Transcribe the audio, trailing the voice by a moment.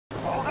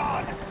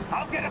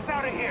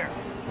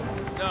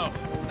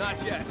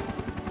Not yet.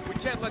 We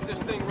can't let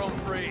this thing roam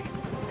free.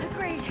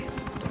 Agreed.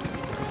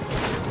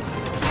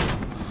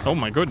 Oh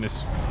my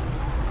goodness.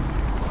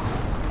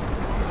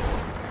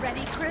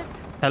 Ready, Chris?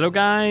 Hello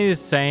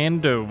guys,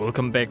 and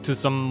welcome back to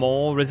some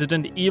more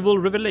Resident Evil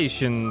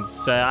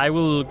Revelations. I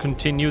will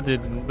continue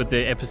with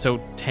the episode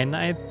 10,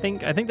 I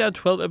think. I think there are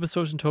 12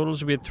 episodes in total,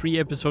 so we are 3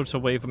 episodes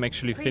away from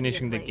actually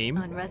finishing the game.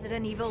 On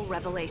Resident Evil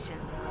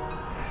Revelations.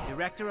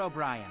 Director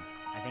O'Brien,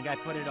 I think I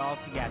put it all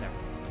together.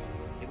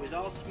 It was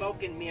all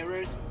smoke and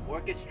mirrors,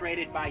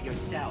 orchestrated by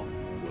yourself.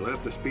 We'll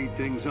have to speed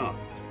things up.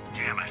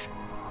 Damn it.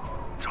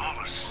 It's all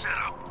a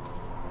setup.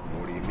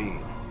 What do you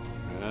mean?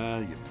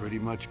 Well, you pretty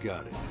much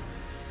got it.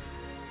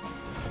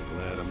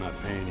 Glad I'm not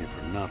paying you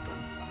for nothing.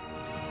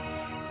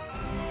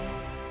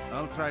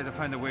 I'll try to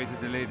find a way to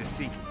delay the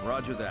sinking.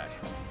 Roger that.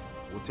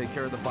 We'll take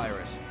care of the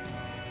virus.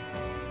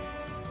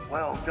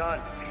 Well done,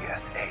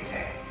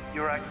 BSAA.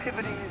 Your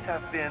activities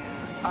have been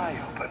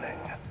eye-opening.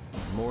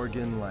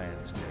 Morgan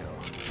Lansdale.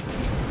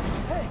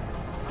 Hey,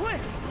 quick!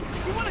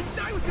 You want to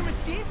die with your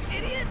machines,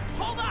 idiot?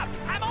 Hold up!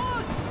 I'm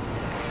on!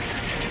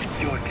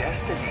 Your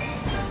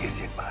destiny is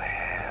in my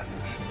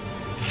hands.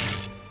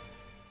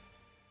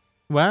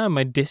 Wow,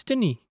 my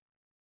destiny.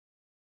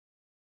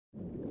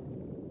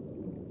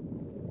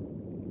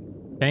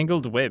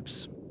 Tangled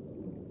webs.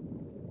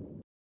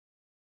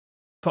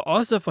 For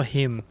us or for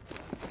him?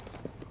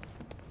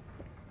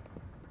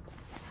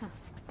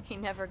 He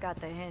never got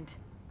the hint.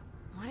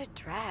 What a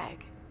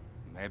drag.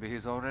 Maybe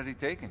he's already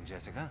taken,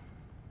 Jessica.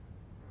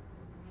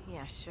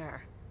 Yeah,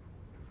 sure.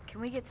 Can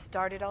we get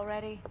started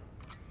already?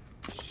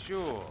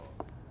 Sure.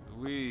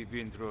 We've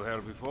been through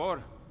hell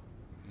before.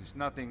 It's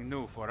nothing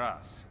new for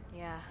us.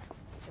 Yeah,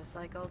 just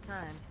like old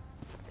times.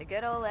 The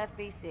good old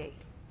FBC.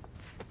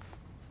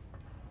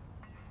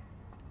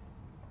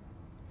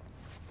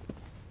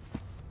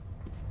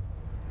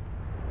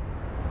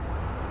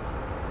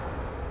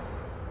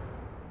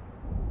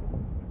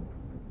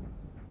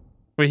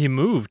 Wait, he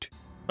moved.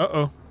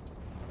 Uh-oh.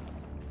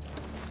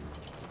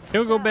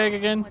 Can we go back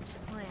again? What's the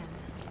plan?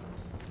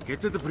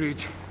 Get to the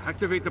bridge,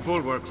 activate the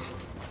bulwarks,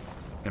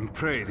 and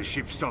pray the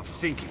ship stops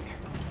sinking.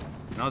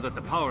 Now that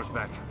the power's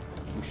back,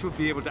 we should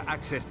be able to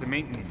access the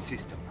maintenance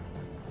system.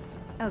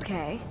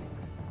 Okay.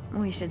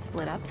 We should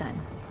split up then.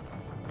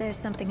 There's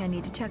something I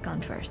need to check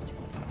on first.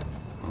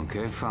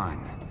 Okay, fine.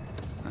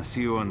 I'll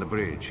see you on the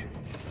bridge.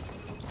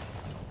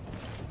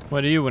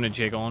 What do you want to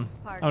check on?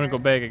 I want to go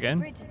back The again.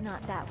 bridge is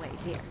not that way,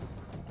 dear.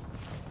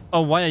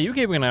 Oh, why are you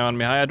keeping an eye on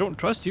me? I don't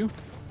trust you.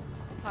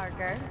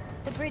 Parker,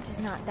 the bridge is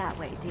not that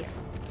way, dear.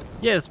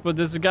 Yes, but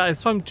there's a guy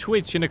from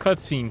Twitch in a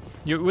cutscene.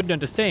 You wouldn't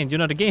understand. You're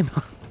not a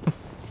gamer.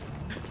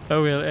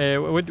 Oh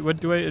well. What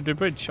do I? The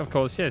bridge, of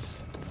course.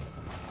 Yes.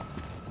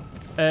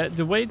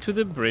 The way to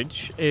the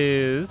bridge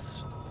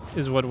is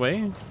what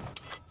way?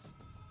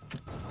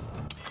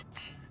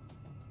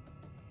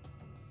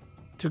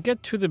 To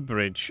get to the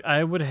bridge,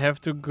 I would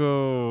have to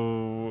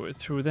go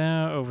through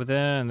there, over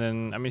there, and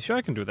then. I mean, sure,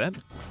 I can do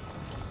that.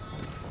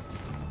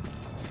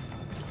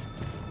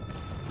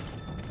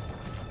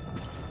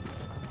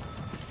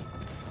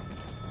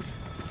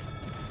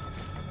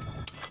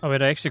 Oh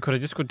wait, I actually could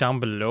have just go down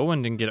below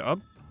and then get up.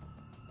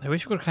 I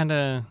wish I could kind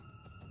of...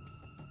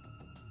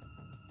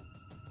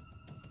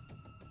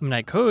 I mean,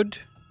 I could.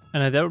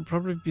 And that would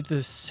probably be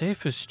the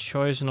safest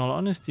choice in all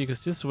honesty,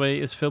 because this way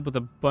is filled with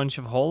a bunch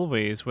of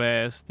hallways,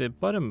 whereas the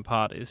bottom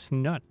part is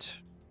not.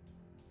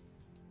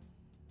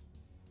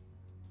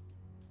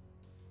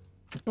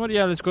 Well,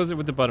 yeah, let's go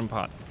with the bottom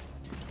part.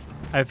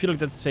 I feel like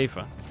that's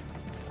safer.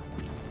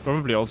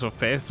 Probably also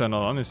faster in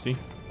all honesty.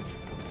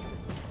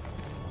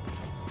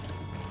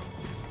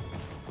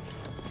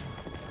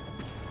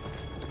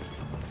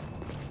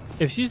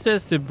 If she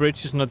says the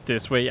bridge is not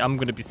this way, I'm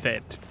gonna be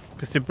sad.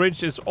 Because the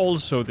bridge is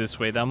also this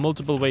way. There are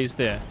multiple ways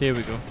there. There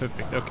we go.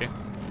 Perfect. Okay.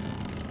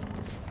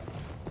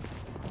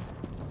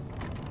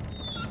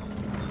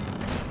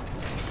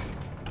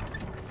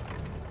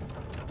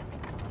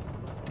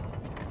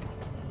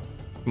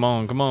 Come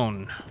on, come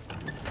on.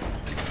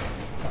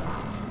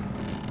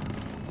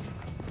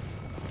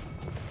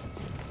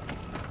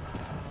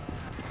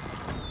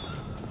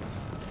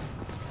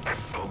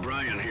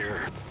 O'Brien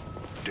here.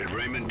 Did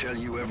Raymond tell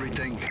you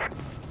everything?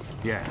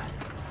 Yeah,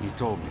 he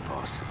told me,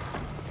 boss.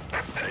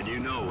 And you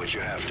know what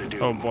you have to do.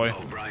 Oh boy.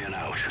 O'Brien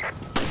out.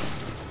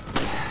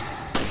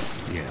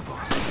 Yeah,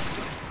 boss.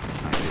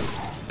 I do.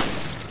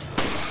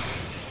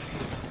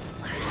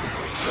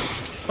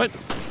 What?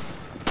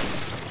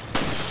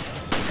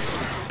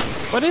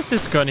 What is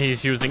this gun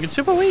he's using? It's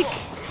super weak.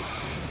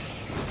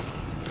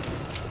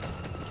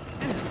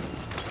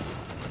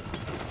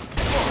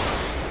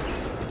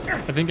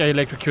 I think I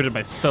electrocuted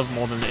myself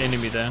more than the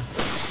enemy there.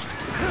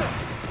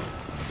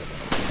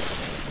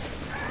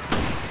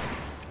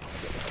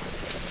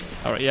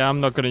 Alright, yeah, I'm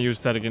not gonna use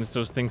that against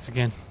those things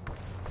again.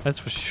 That's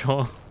for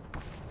sure.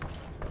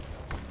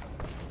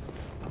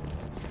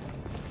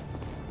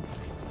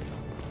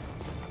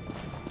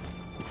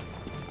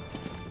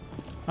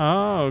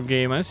 Oh,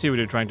 game, I see what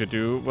you're trying to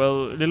do.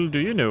 Well, little do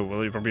you know.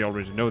 Well, you probably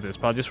already know this,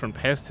 but I'll just run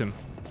past him.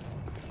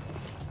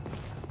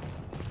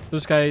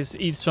 Those guys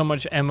eat so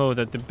much ammo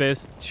that the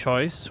best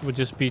choice would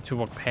just be to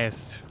walk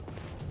past.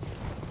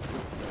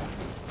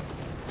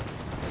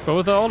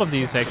 Both all of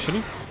these,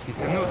 actually.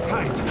 It's a new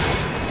type.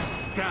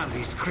 Damn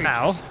these creatures.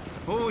 Ow.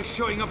 Always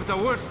showing up at the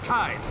worst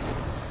times.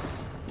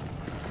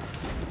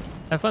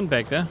 Have fun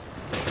back there.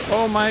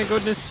 Oh my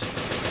goodness.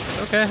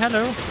 Okay,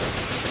 hello.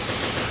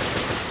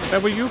 Where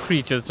were you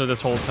creatures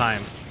this whole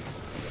time?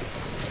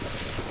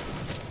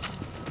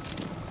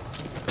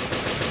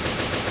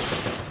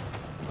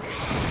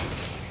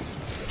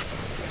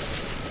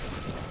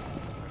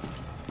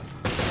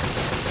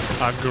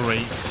 Ah,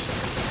 great.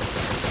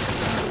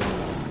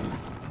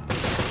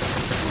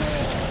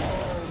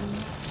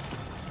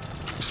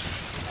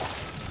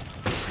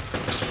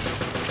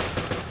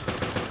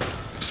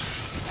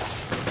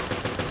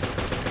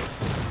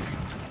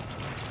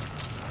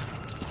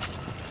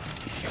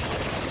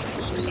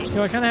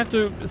 I kind of have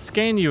to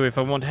scan you if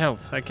I want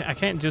health. I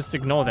can't just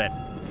ignore that.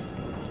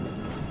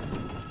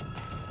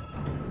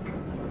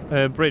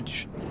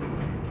 Bridge.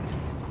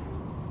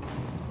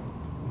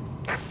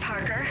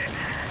 Parker,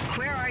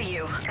 where are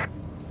you?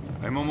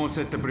 I'm almost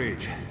at the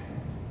bridge.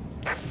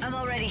 I'm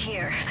already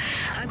here.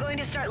 I'm going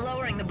to start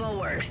lowering the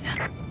bulwarks.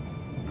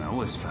 That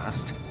was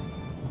fast.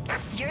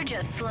 You're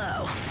just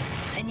slow,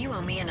 and you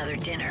owe me another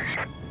dinner.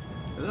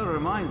 That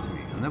reminds me,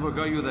 I never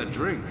got you that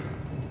drink.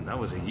 That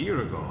was a year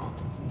ago.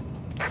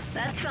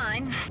 That's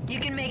fine. You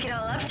can make it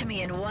all up to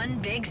me in one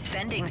big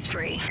spending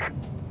spree.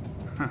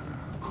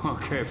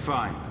 Okay,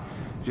 fine.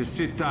 Just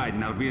sit tight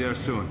and I'll be there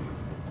soon.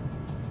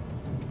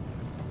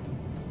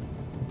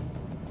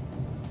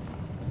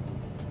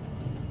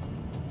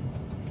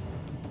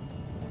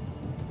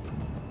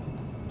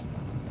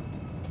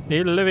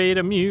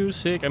 Elevator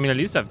music. I mean, at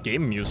least I have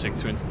game music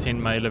to entertain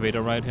my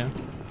elevator ride here.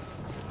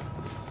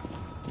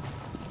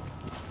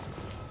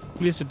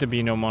 At least there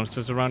be no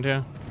monsters around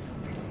here.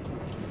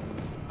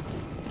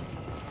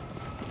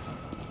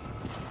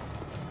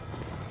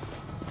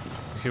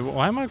 See,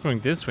 why am I going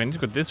this way? I need to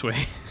go this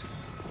way.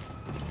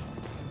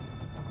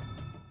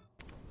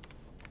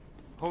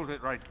 Hold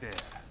it right there.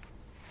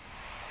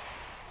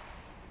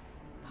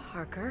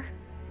 Parker?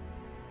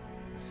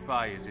 The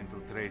spy has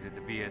infiltrated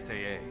the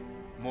BSAA.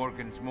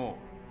 Morgan's more.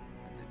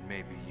 And it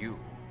may be you.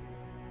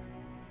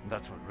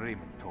 That's what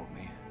Raymond told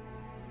me.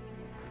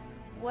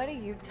 What are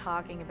you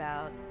talking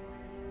about?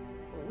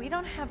 We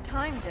don't have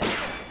time to...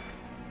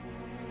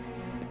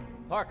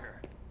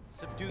 Parker,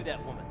 subdue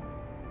that woman.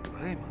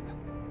 Raymond?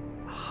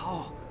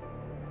 How?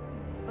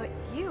 But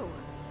you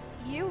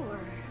were...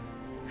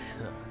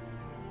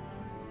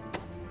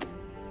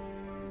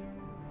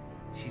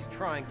 She's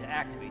trying to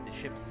activate the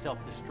ship's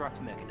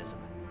self-destruct mechanism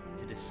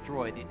to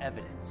destroy the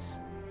evidence.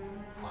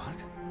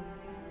 What?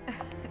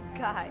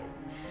 Guys,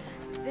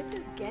 this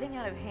is getting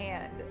out of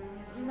hand.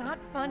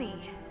 Not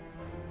funny.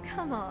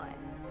 Come on.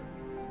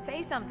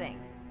 Say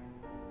something.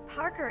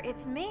 Parker,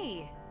 it's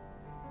me.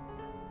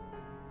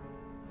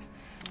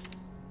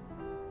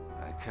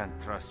 I can't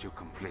trust you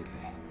completely.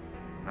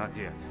 Not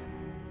yet.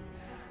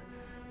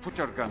 Put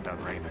your gun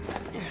down, Raymond.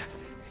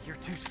 You're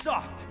too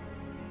soft.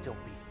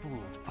 Don't be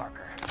fooled,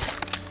 Parker.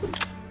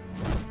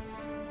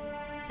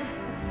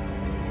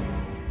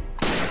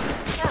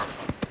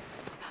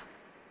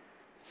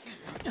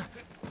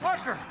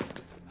 Parker!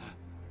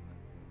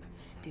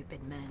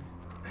 Stupid men.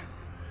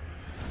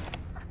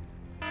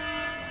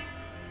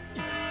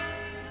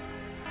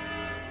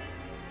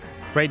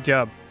 Great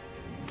job.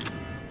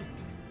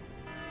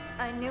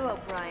 I knew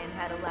O'Brien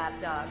had a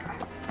lapdog.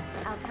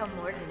 I'll tell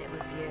Morgan it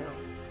was you.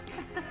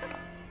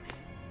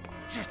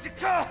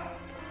 Jessica!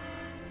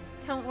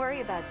 Don't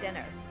worry about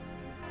dinner.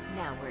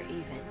 Now we're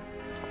even.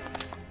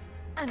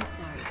 I'm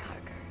sorry,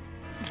 Parker.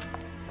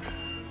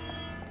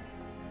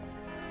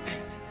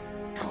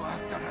 Go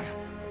after her.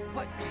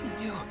 But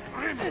you...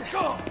 Raymond,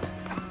 go!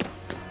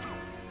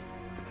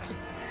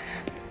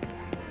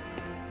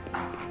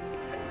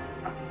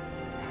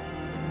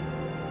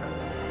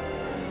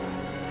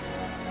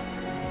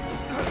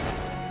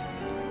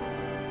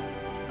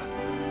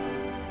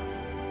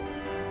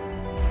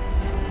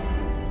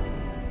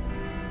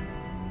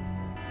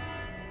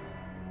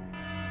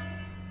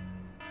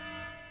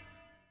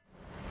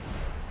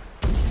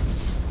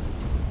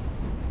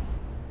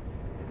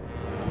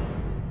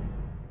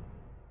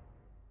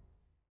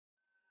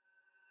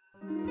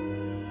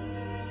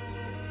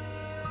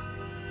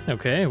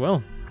 Okay,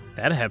 well,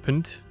 that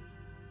happened.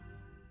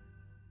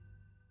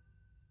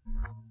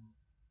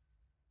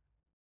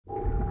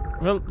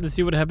 Well, let's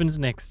see what happens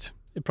next.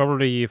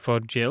 Probably for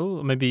Jill,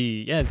 or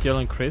maybe, yeah, Jill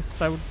and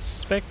Chris, I would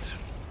suspect.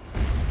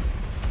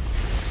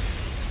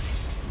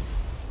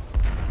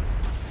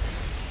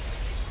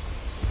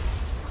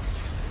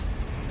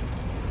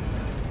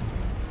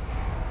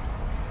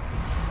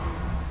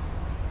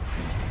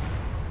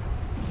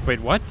 Wait,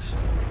 what?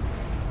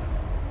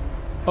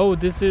 Oh,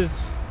 this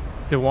is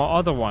the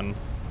other one.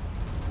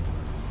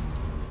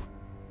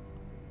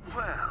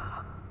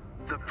 Well,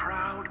 the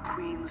proud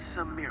Queen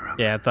Zenobia.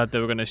 Yeah, I thought they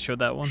were gonna show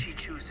that one. She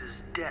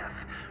chooses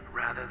death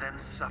rather than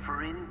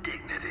suffer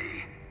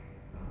indignity.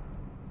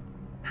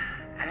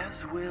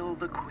 as will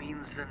the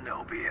Queen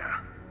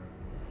Zenobia.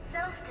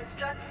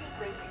 Self-destruct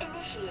sequence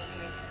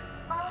initiated.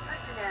 All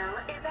personnel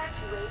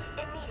evacuate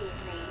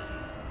immediately.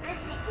 This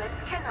sequence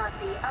cannot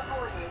be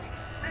aborted.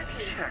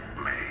 Repeat.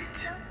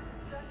 Checkmate.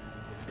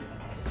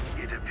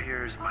 It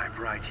appears my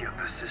bright young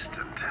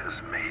assistant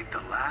has made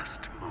the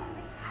last move.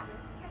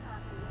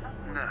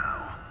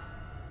 Now,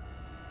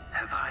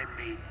 have I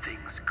made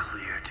things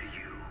clear to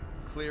you?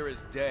 Clear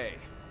as day.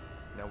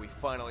 Now we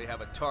finally have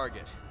a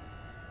target.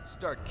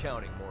 Start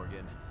counting,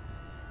 Morgan.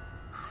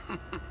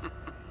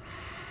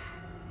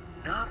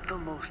 Not the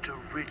most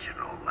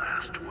original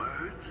last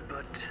words,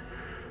 but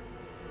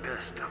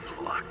best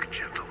of luck,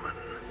 gentlemen.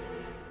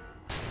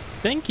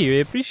 Thank you, I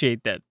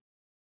appreciate that.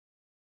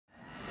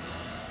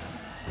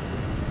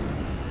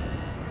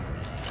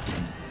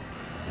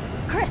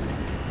 Chris!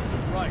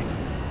 Right.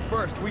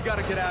 First, we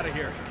gotta get out of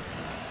here.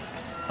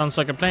 Sounds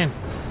like a plan.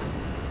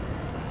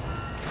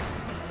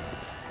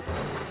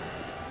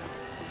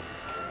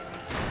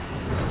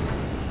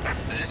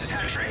 This is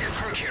Hattrick.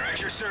 Kirk here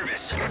at your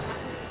service.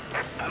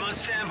 I'm on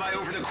standby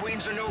over the Queen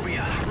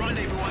Zenobia.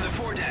 Rendezvous on the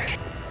foredeck.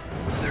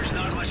 There's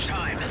not much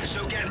time,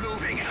 so get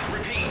moving.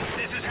 Repeat,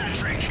 this is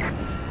Hattrick.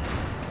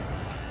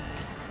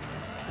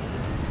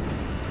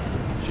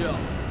 Jill,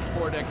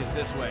 foredeck is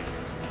this way.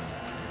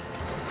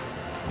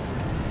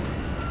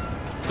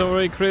 Don't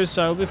worry, Chris,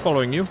 I'll be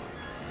following you.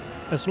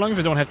 As long as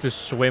we don't have to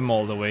swim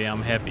all the way,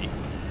 I'm happy.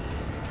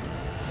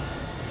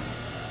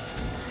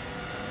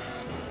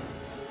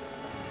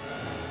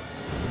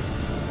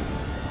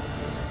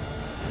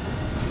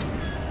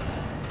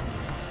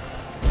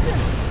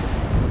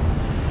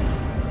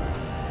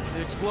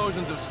 The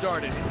explosions have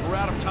started. We're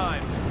out of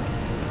time.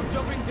 I'm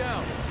jumping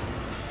down.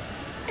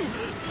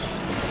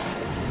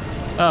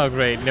 Oh,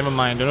 great. Never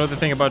mind. Another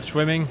thing about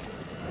swimming.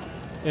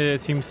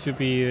 It seems to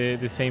be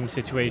the same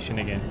situation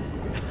again.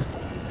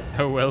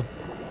 Oh well.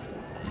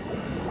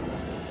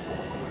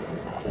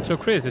 So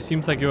Chris, it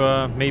seems like you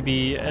are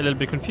maybe a little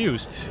bit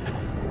confused.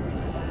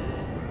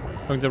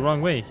 Going the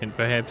wrong way, and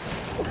perhaps.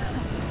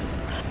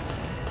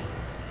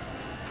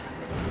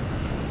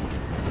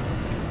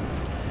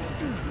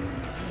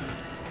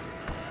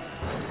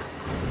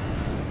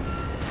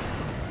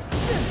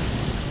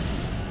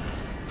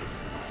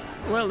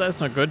 Well,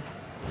 that's not good.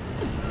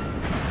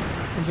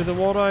 Into the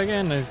water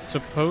again, I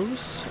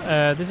suppose.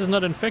 This is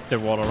not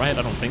infected water, right?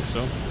 I don't think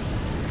so.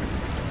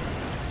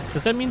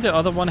 Does that mean the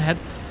other one had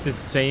the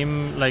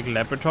same, like,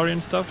 laboratory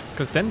and stuff?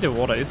 Because then the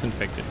water is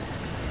infected.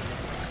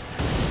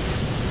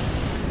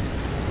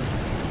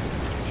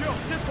 Jill,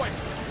 this way.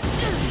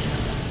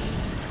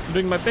 I'm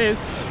doing my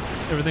best.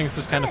 Everything's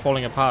just kind of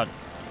falling apart.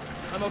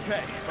 I'm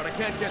okay, but I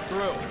can't get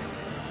through.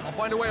 I'll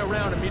find a way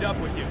around and meet up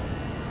with you.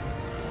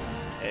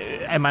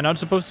 Am I not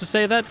supposed to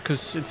say that?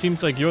 Because it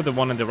seems like you're the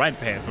one on the right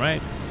path, right?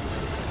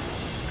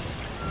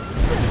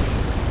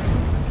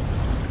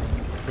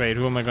 Great,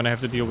 who am I gonna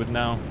have to deal with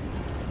now?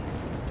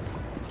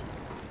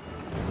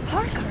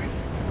 Parker!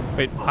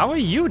 Wait, how are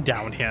you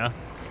down here?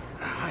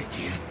 Hi,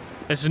 Jill.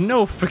 There's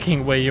no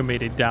freaking way you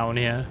made it down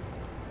here.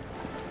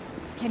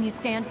 Can you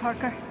stand,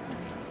 Parker?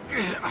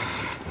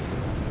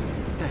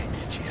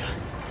 Thanks, Jill.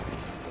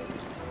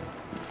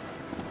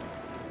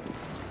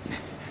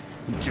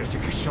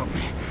 Jessica shot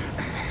me.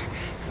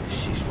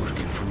 She's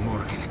working for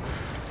Morgan.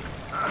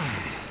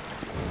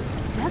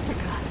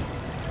 Jessica?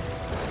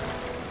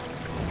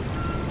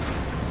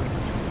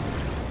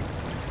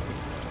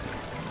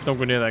 Don't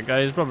go near that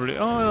guy. He's probably...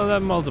 Oh, there are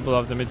multiple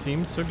of them, it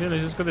seems. Okay,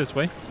 let's just go this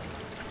way.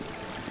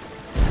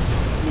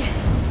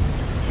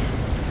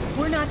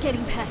 We're not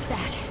getting past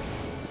that.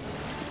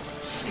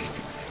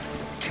 Shit.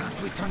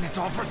 Can't we turn it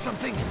off or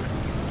something?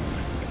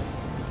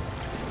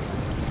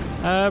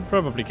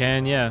 Probably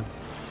can, yeah.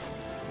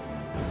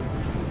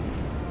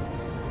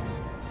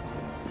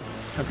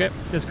 Okay,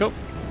 let's go.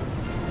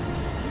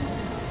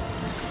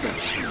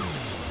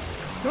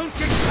 Don't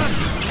get caught!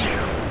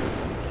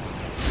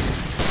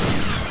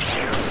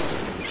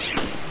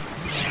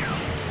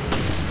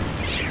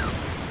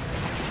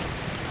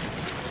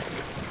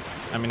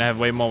 I mean, I have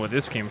way more where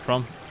this came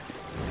from.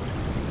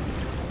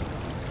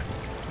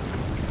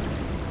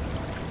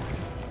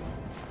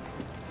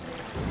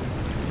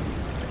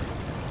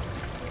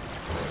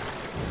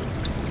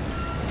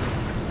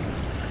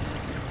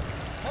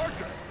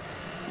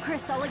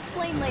 Chris, I'll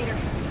explain later.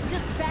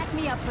 Just back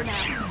me up for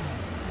now.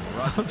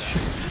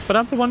 But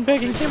I'm the one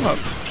backing him up.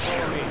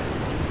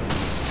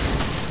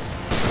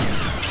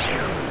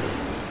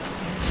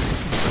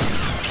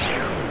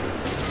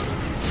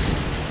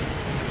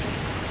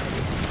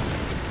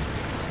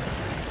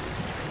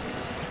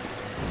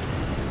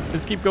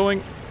 Let's keep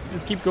going.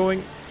 Let's keep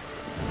going.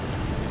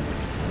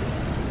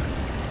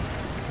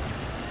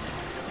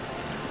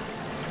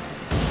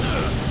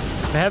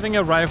 Having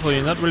a rifle,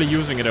 you're not really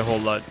using it a whole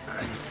lot.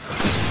 I'm sorry.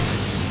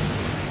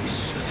 I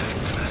should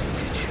have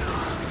trusted you.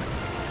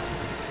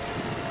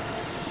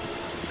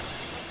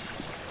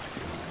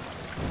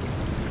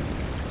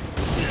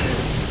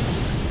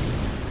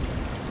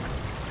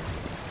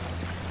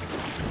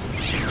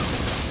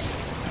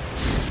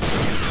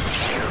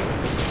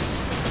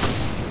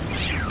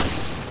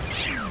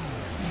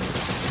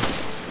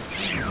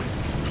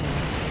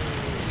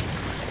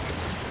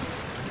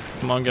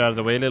 Come on, get out of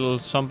the way, little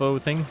Zombo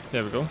thing.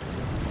 There we go.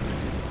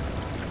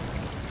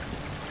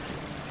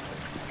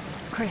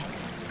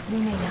 Chris, we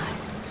may not.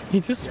 He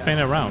just spun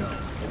around.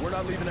 But we're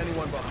not leaving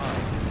anyone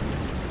behind.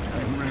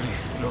 I'm really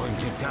slowing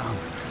you down.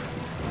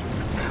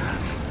 Damn.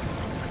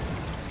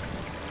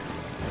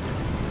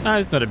 Nah,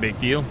 it's not a big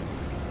deal.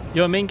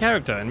 You're a main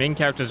character, and main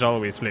characters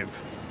always live.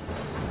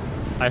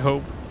 I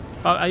hope.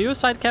 Are you a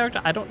side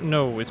character? I don't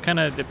know. It's kind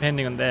of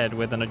depending on that,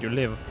 whether or not you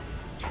live.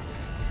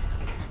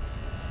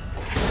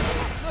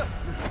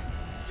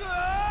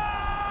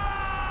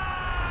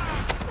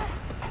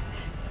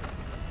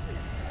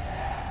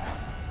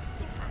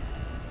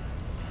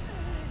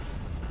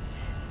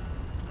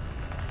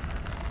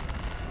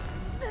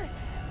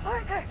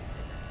 Parker!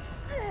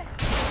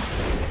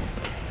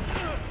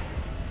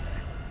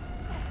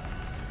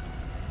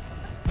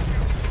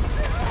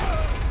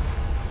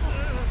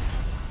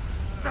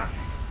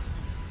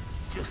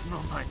 Just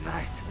not my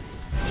night.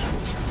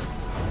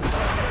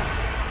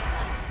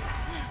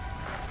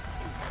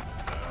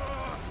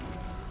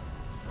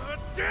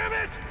 Damn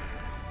it!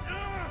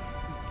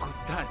 Good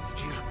times,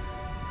 Jill.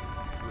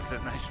 It was a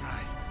nice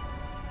ride.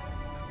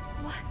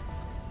 What?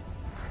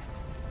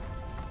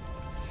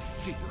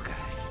 See you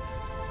guys.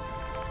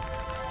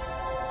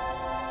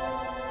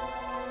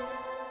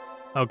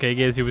 Okay, I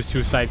guess he was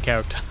two side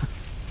character.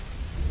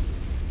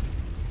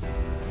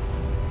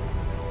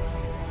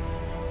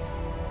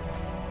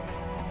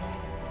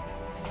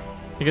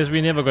 Because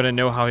we're never gonna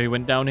know how he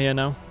went down here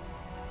now.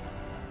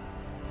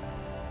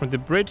 From the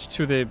bridge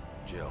to the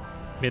Jill,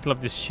 middle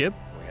of the ship.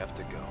 we have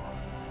to go.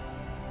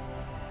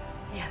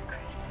 Yeah,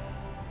 Chris.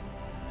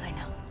 I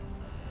know.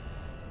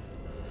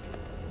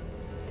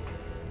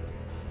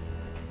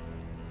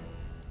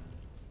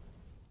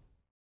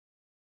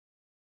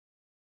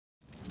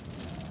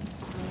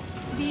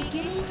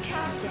 Begin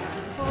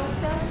countdown for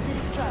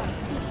self-destruct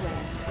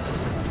sequence.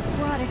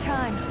 We're out of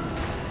time.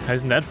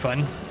 Isn't that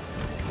fun?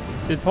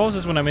 It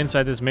pauses when I'm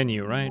inside this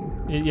menu, right?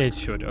 Yeah, it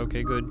should.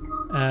 Okay, good.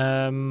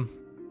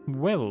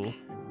 Well,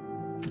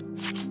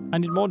 I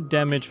need more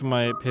damage for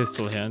my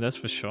pistol here, that's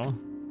for sure.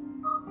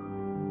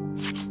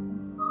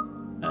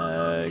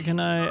 Can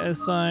I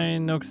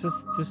assign... No,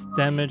 because this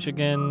damage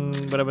again...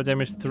 Whatever,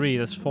 damage 3,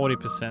 that's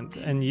 40%.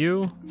 And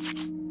you?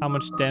 How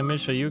much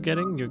damage are you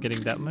getting? You're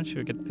getting that much?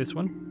 You get this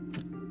one?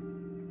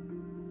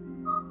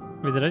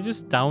 Wait, did I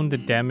just down the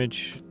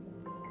damage?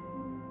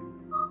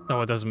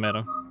 No, it doesn't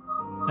matter.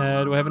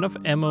 Do I have enough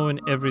ammo and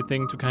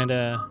everything to kind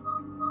of...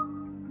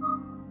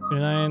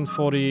 29,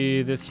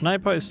 40... The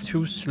sniper is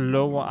too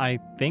slow, I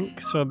think,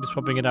 so I'm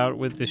swapping it out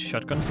with this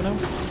shotgun for now.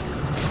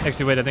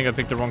 Actually, wait, I think I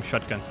picked the wrong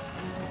shotgun.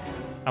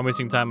 I'm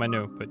wasting time, I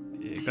know, but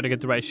you gotta get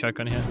the right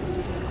shotgun here.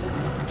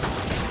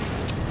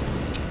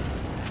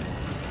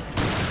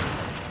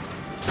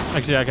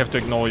 Actually, I have to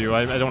ignore you.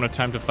 I don't have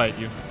time to fight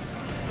you.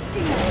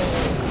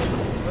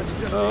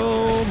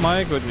 Oh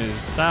my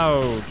goodness.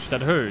 Ouch,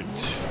 that hurt.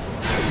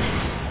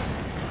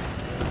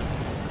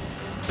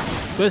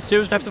 Do I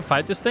seriously have to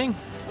fight this thing?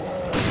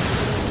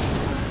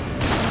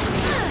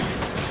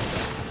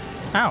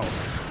 Ow.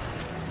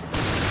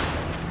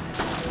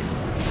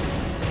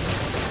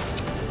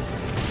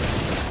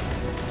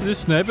 The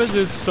sniper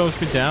just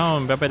slows me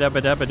down.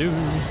 Ba-ba-da-ba-da-ba-doo.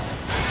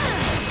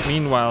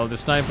 Meanwhile, the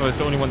sniper is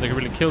the only one that can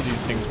really kill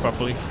these things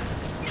properly.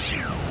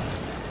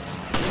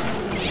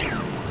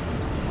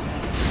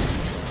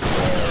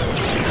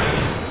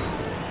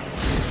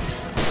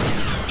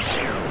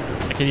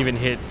 I can't even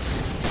hit.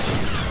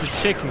 It's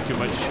just shaking too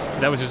much.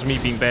 That was just me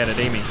being bad at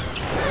aiming.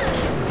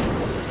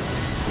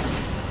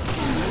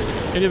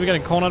 Maybe we're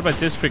getting cornered by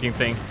this freaking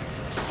thing.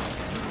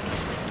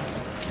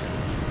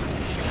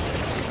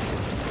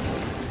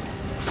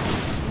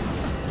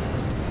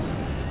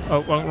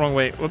 Oh, wrong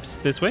way. Whoops,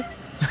 this way?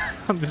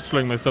 I'm just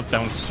slowing myself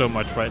down so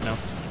much right now.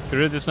 Get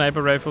rid of the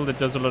sniper rifle that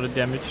does a lot of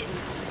damage.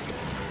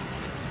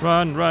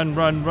 Run, run,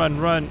 run, run,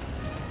 run.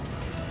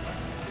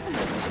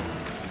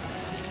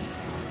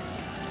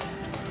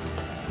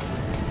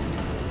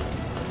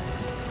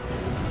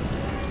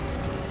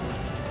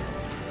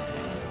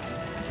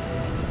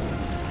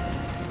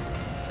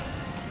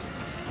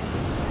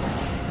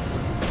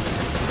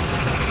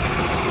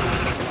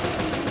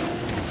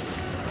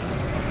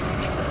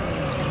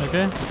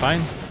 Okay,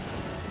 fine.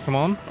 Come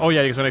on. Oh yeah,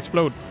 it's gonna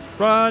explode.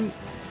 Run!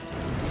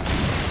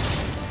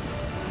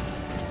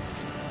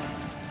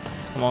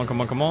 Come on, come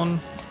on, come on.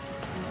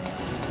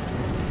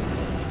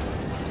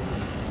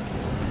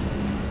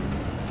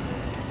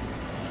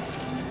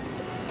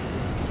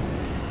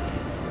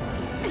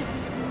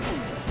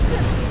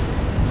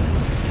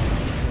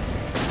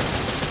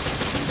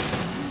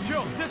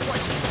 Jill, this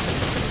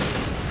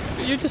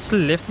way! You just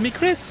left me,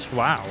 Chris?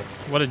 Wow,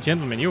 what a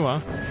gentleman you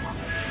are.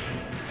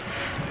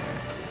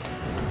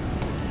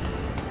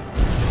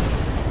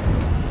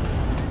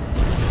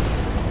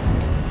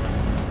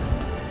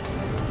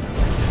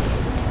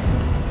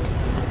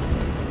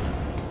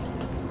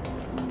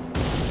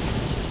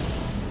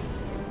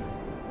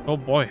 Oh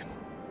boy.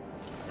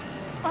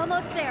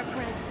 Almost there,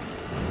 Chris.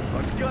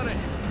 Let's gun it!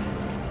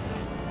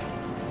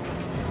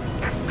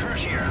 Kirk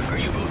here. Are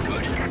you both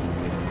good?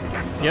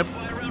 Yep.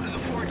 Fly around to the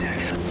foredeck.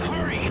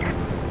 Hurry!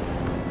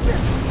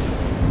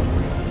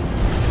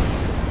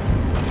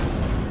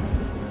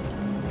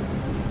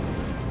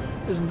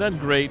 Isn't that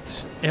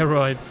great?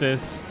 Error, it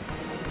says.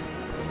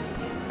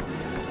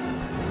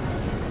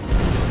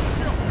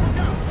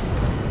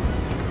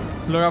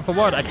 Look out for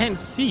what? I can't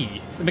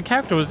see. The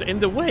character was in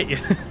the way.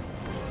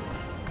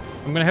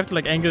 I'm gonna have to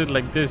like angle it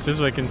like this just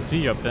so I can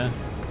see up there.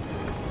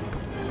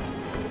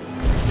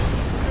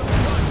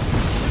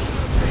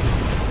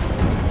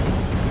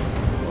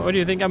 What do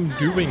you think I'm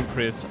doing,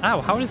 Chris? Ow,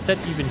 how is that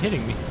even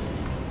hitting me?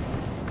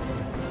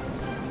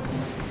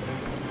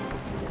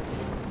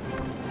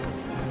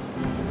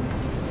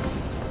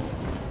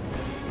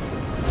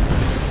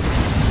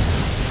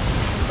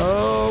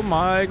 Oh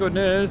my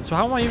goodness. So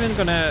how am I even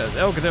gonna...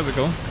 Okay, there we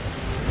go.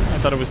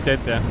 I thought it was dead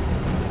there.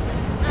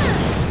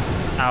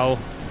 Ow.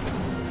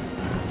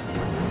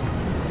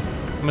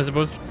 Am I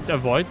supposed to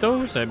avoid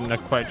those? I'm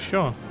not quite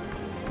sure.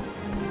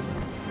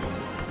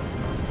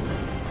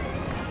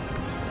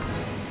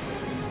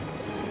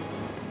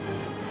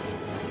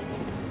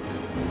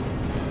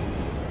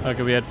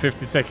 Okay, we had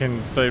 50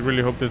 seconds, so I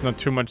really hope there's not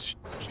too much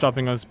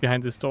stopping us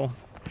behind this door.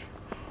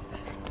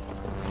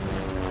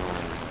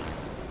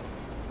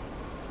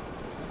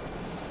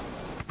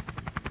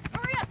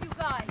 Hurry up, you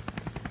guys!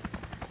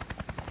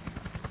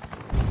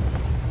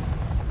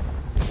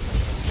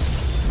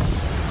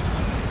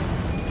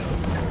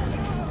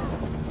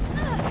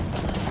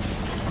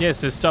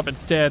 Yes, just stop and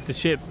stare at the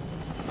ship.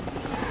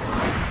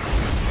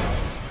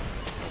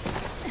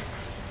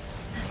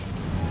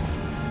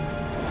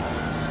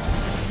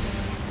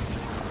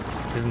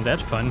 Isn't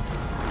that fun?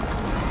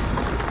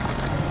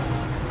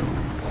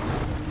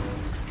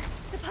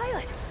 The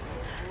pilot!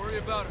 Worry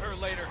about her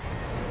later.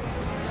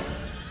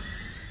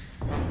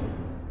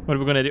 What are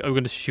we gonna do? Are we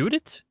gonna shoot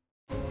it?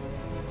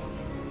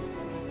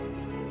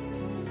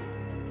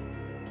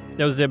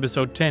 That was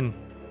episode 10.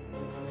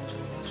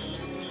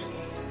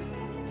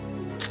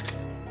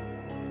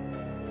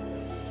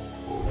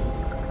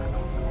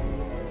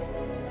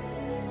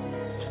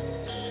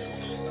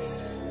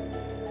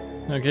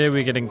 Okay,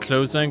 we're getting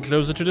closer and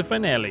closer to the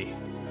finale.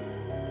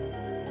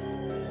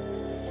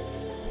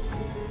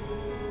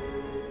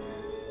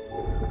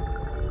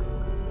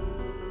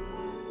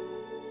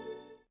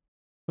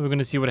 We're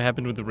gonna see what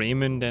happened with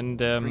Raymond and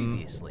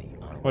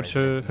what's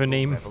her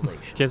name?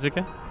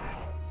 Jessica?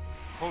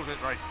 Hold it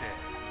right there.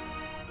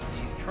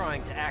 She's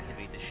trying to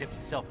activate the ship's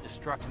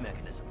self-destruct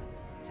mechanism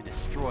to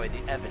destroy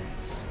the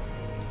evidence.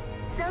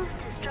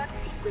 Self-destruct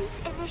sequence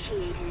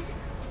initiated.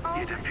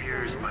 It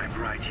appears my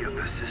bright young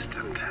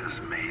assistant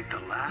has made the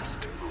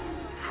last move.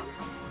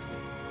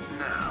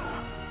 Now,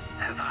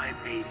 have I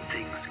made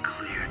things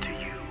clear to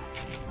you?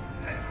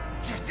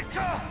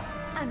 Jessica!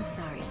 I'm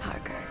sorry,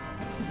 Parker.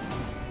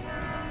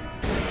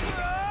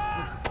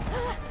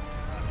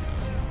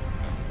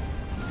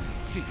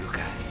 See you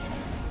guys.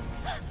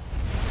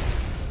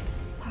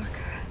 Parker.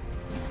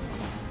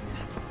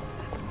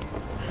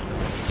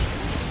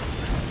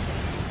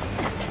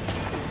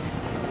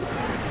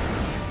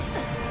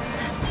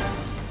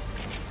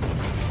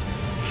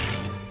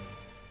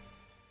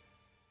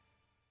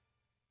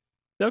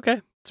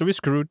 Okay, so we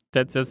screwed.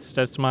 That's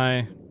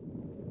my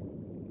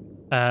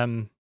what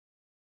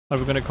are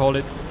we gonna call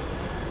it?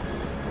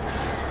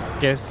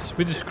 Guess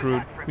we just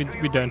screwed.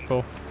 We done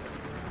for.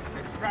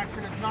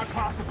 Extraction is not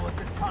possible at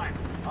this time.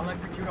 I'll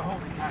execute a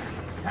holding pattern.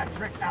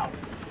 Patrick out.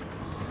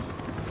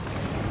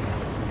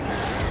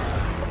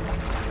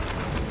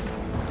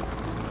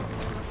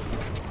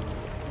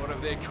 What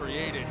have they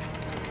created?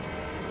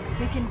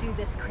 We can do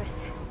this,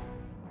 Chris.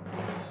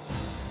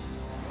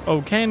 Oh,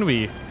 can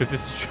we? Because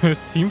this sure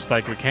seems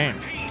like we can't.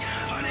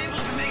 Unable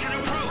to make an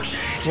approach.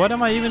 What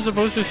am I even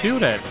supposed to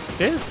shoot at?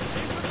 This?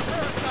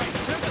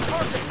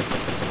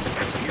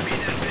 You mean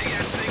that big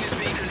ass thing is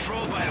being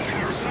controlled by a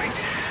parasite?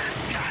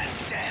 God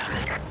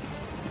damn.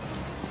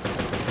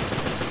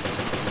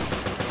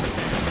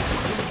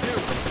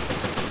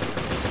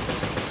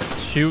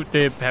 Shoot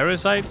the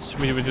parasites?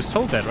 We were just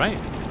told that, right?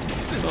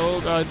 Oh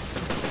god.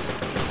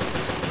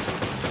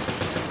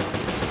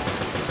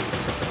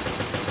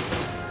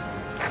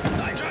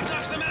 I dropped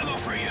off some ammo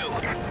for you.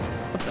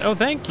 Oh,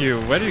 thank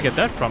you. Where did you get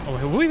that from? Oh,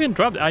 who even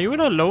dropped? Are you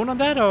alone on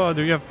that, or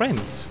do you have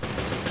friends?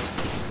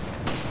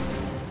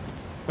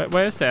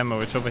 Where's the ammo?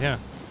 It's over here.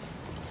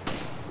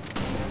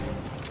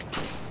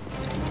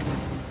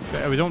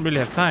 We don't really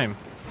have time.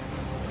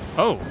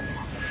 Oh.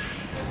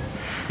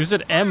 You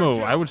said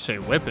ammo. I would say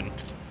weapon.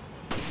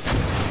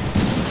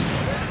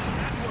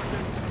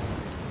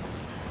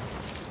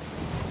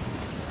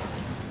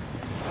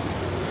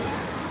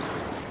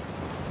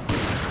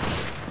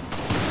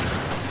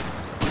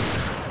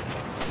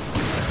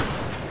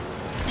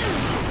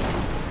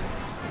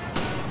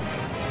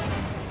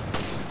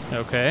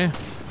 Okay.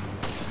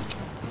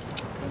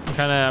 I'm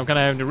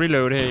kinda having to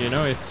reload here, you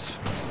know, it's...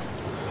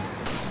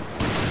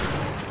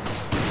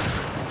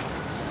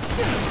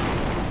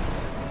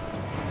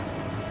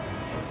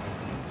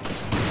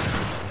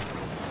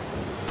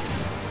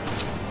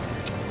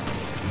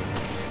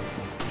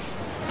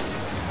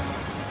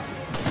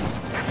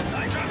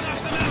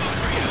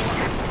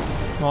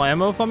 more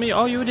ammo for me?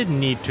 Oh, you didn't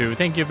need to.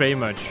 Thank you very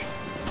much.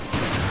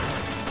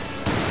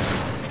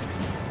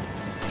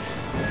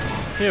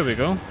 Here we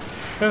go.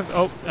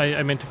 Oh,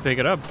 I meant to pick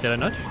it up. Did I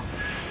not?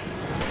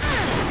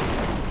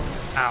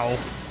 Ow.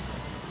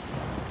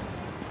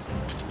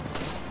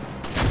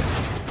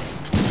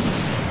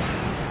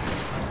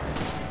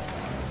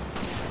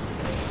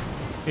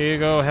 Here you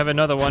go. Have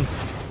another one.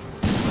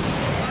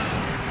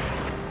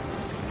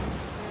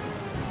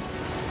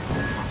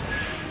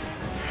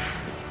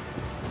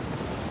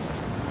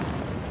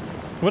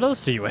 What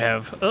else do you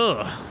have?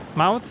 Ugh.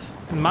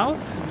 Mouth?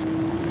 Mouth?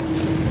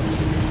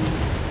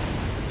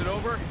 Is it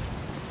over?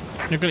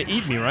 You're gonna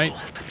eat me, right?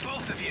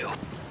 Both of you.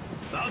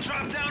 I'll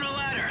drop down a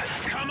ladder.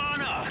 Come on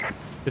up.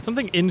 There's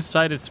something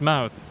inside its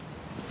mouth.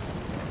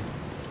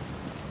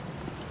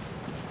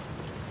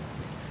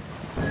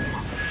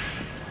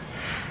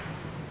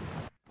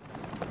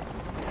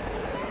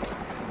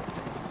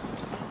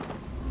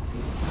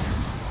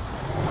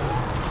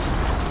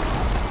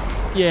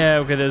 Yeah,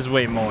 okay, there's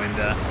way more in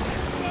there.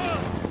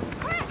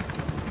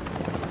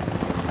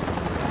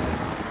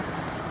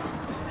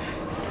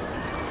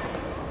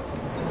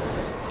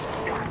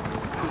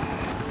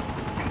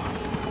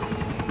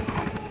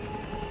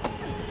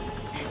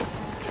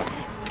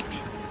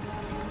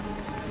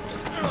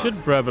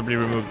 Should probably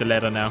remove the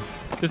ladder now,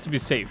 just to be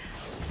safe.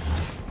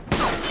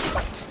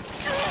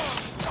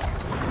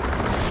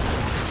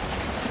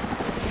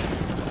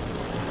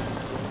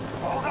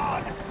 Hold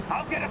on.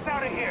 I'll get us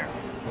out of here.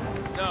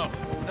 No,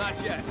 not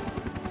yet.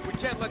 We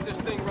can't let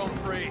this thing roam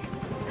free.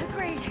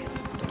 Agreed.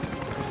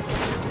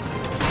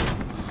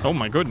 Oh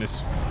my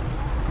goodness.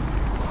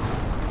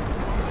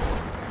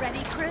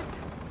 Ready, Chris?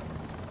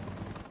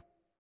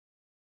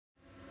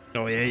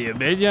 Oh yeah, you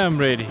bet yeah, I'm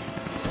ready.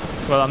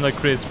 Well, I'm not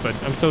Chris, but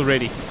I'm still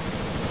ready.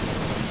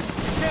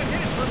 Can't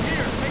hit it from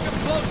here. Take us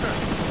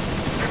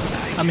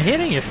closer. I'm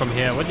hitting it from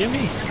here. What do you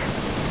mean?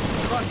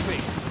 Trust me.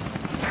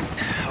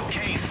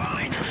 Okay,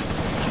 fine.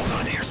 Hold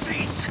on to your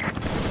seats.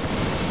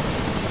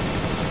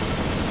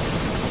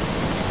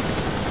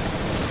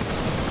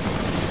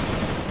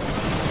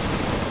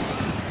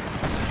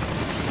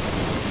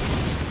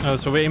 Oh,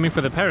 so we're aiming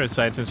for the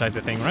parasites inside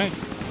the thing, right?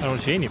 I don't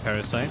see any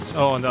parasites.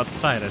 Oh, on the other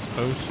side, I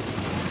suppose.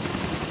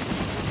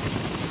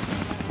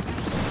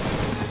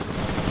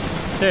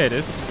 There it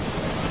is.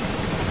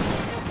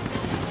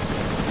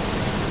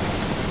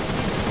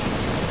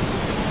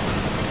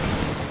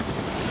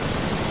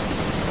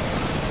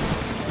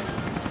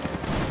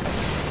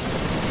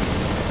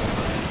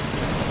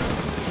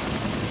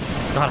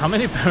 God, how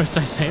many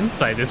parasites are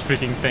inside this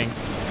freaking thing?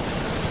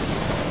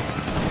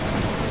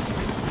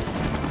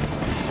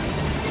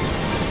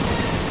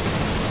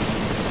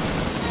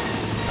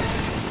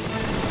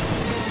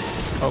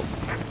 Oh.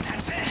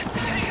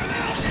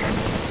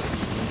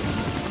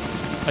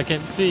 I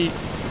can't see.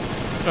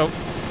 Oh.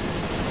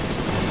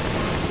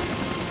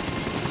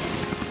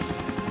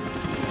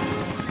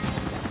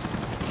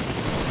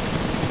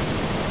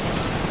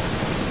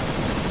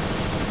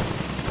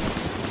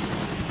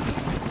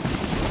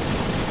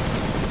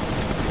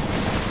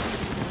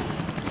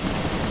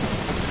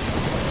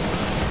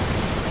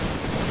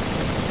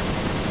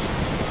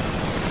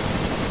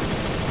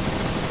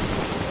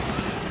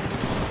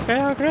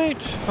 Okay, great.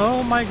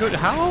 Oh my god,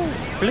 how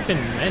flippin'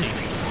 many?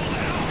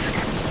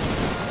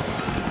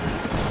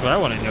 What I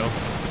want to know.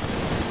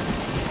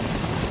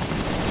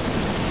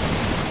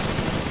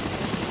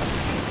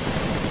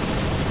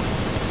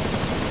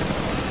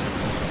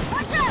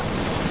 Watch out!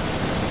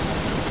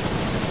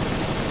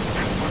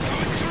 We're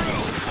coming through.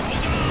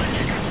 Hold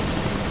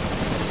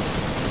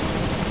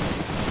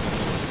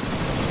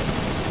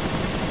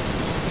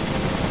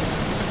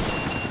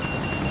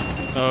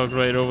on. Oh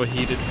great,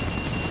 overheated.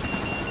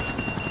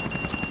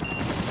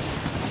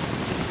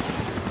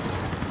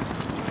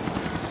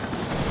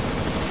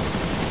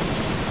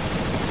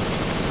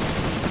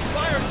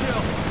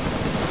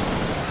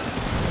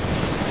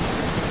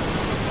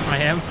 I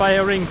am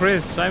firing,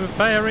 Chris. I'm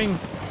firing.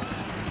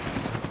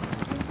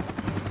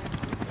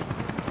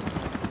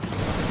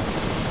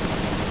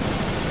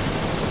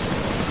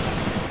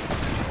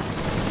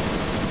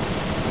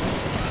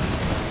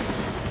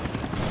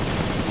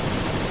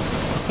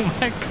 Oh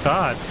my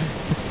god.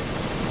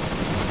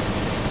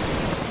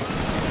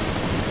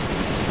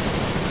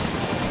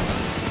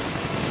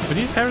 Were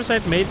these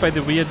parasites made by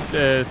the weird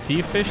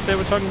sea fish they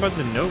were talking about in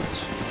the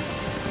notes?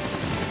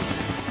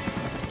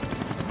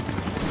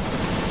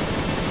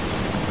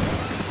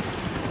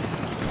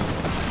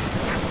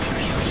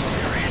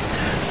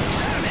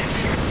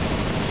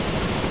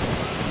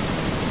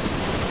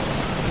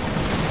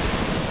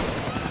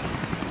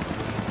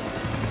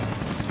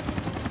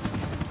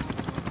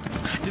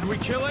 Did we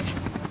kill it?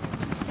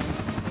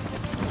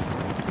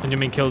 And you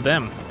mean kill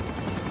them?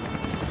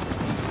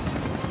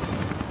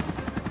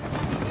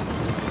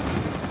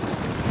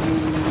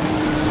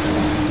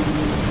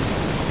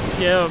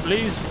 Yeah,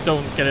 please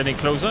don't get any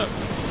closer.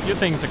 Your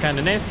things are kind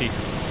of nasty. Hey,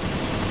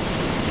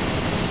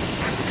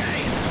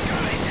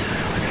 guys,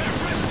 I got a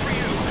present for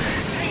you.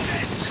 Take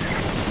this.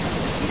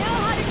 You know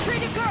how to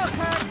treat a girl,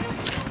 Kirk.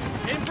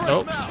 In for a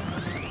Oh.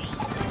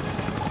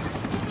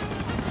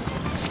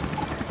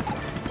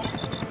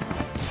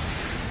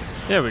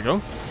 There we go.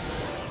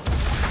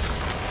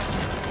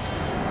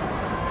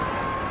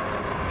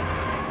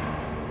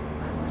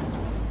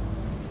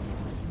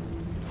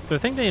 So I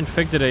think they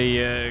infected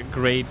a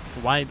great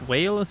white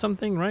whale or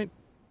something, right?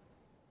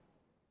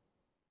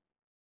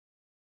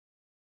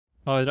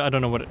 Oh, I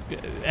don't know what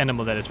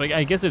animal that is, but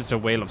I guess it's a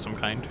whale of some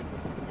kind.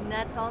 And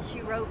that's all she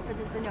wrote for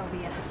the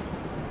Zenobia.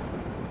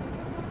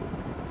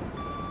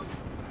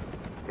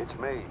 It's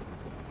me.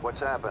 What's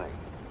happening?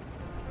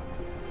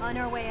 On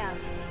our way out.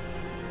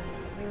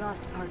 We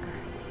lost Parker.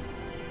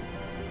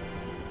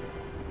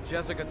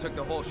 Jessica took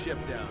the whole ship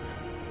down.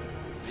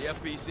 The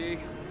FBC,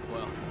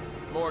 well,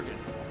 Morgan.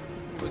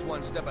 He was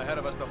one step ahead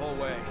of us the whole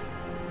way.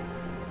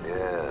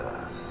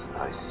 Yes,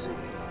 I see.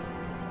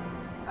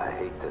 I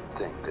hate to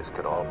think this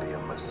could all be a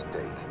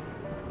mistake.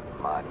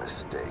 My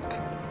mistake.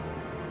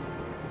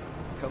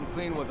 Come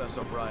clean with us,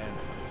 O'Brien.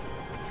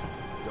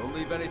 Don't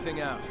leave anything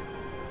out.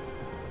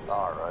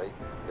 All right.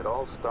 It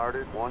all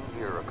started 1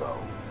 year ago.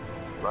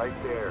 Right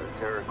there,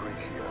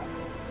 Terragrigia.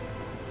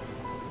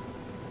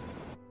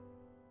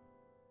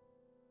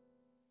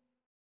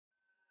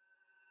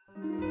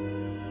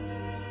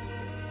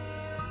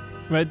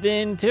 Right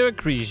then,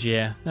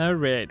 Terragrigia.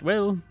 Alright,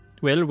 well.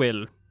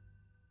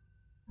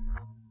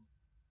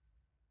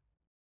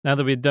 Now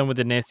that we're done with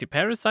the nasty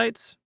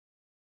parasites,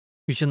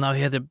 we shall now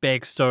hear the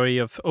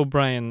backstory of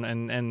O'Brien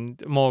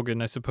and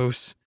Morgan, I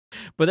suppose.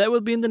 But that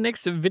will be in the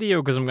next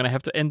video, because I'm going to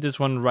have to end this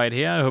one right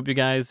here. I hope you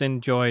guys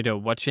enjoyed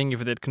watching. If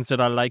you did,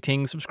 consider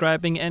liking,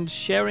 subscribing, and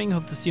sharing.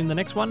 Hope to see you in the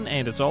next one.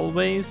 And as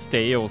always,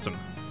 stay awesome.